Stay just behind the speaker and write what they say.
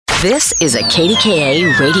This is a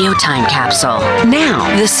KDKA radio time capsule.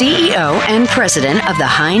 Now, the CEO and president of the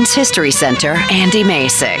Heinz History Center, Andy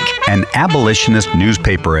Masich. An abolitionist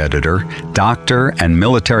newspaper editor, doctor, and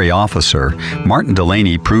military officer, Martin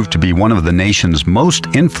Delany proved to be one of the nation's most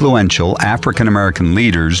influential African-American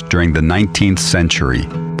leaders during the 19th century.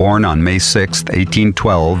 Born on May 6,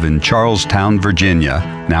 1812 in Charlestown,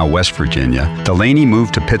 Virginia, now West Virginia, Delany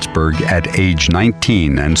moved to Pittsburgh at age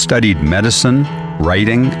 19 and studied medicine,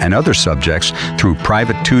 writing, and other subjects through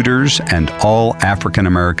private tutors and all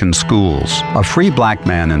African-American schools. A free black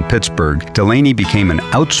man in Pittsburgh, Delany became an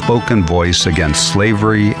outspoken voice against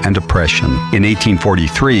slavery and oppression. In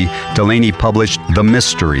 1843, Delany published The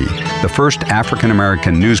Mystery, the first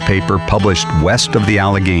African-American newspaper published west of the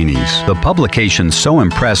Alleghenies. The publication so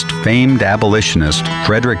impressed famed abolitionist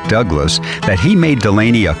Frederick Douglass that he made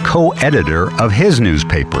Delany a co-editor of his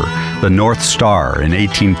newspaper, The North Star, in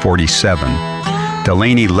 1847.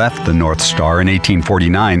 Delany left the North Star in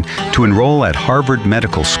 1849 to enroll at Harvard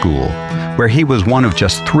Medical School, where he was one of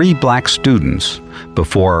just 3 black students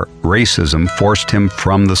before racism forced him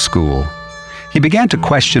from the school. He began to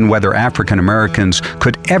question whether African Americans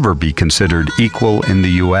could ever be considered equal in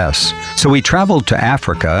the U.S. So he traveled to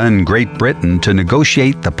Africa and Great Britain to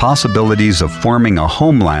negotiate the possibilities of forming a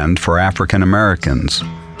homeland for African Americans.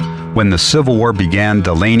 When the Civil War began,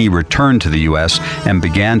 Delany returned to the U.S. and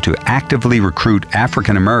began to actively recruit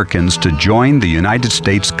African Americans to join the United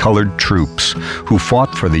States Colored Troops, who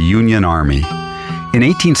fought for the Union Army. In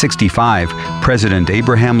 1865, President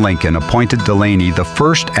Abraham Lincoln appointed Delany the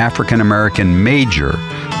first African American major,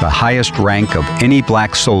 the highest rank of any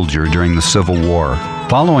black soldier during the Civil War.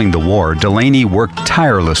 Following the war, Delany worked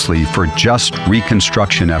tirelessly for just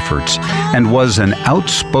Reconstruction efforts and was an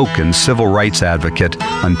outspoken civil rights advocate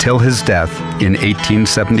until his death in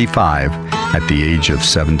 1875 at the age of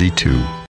 72.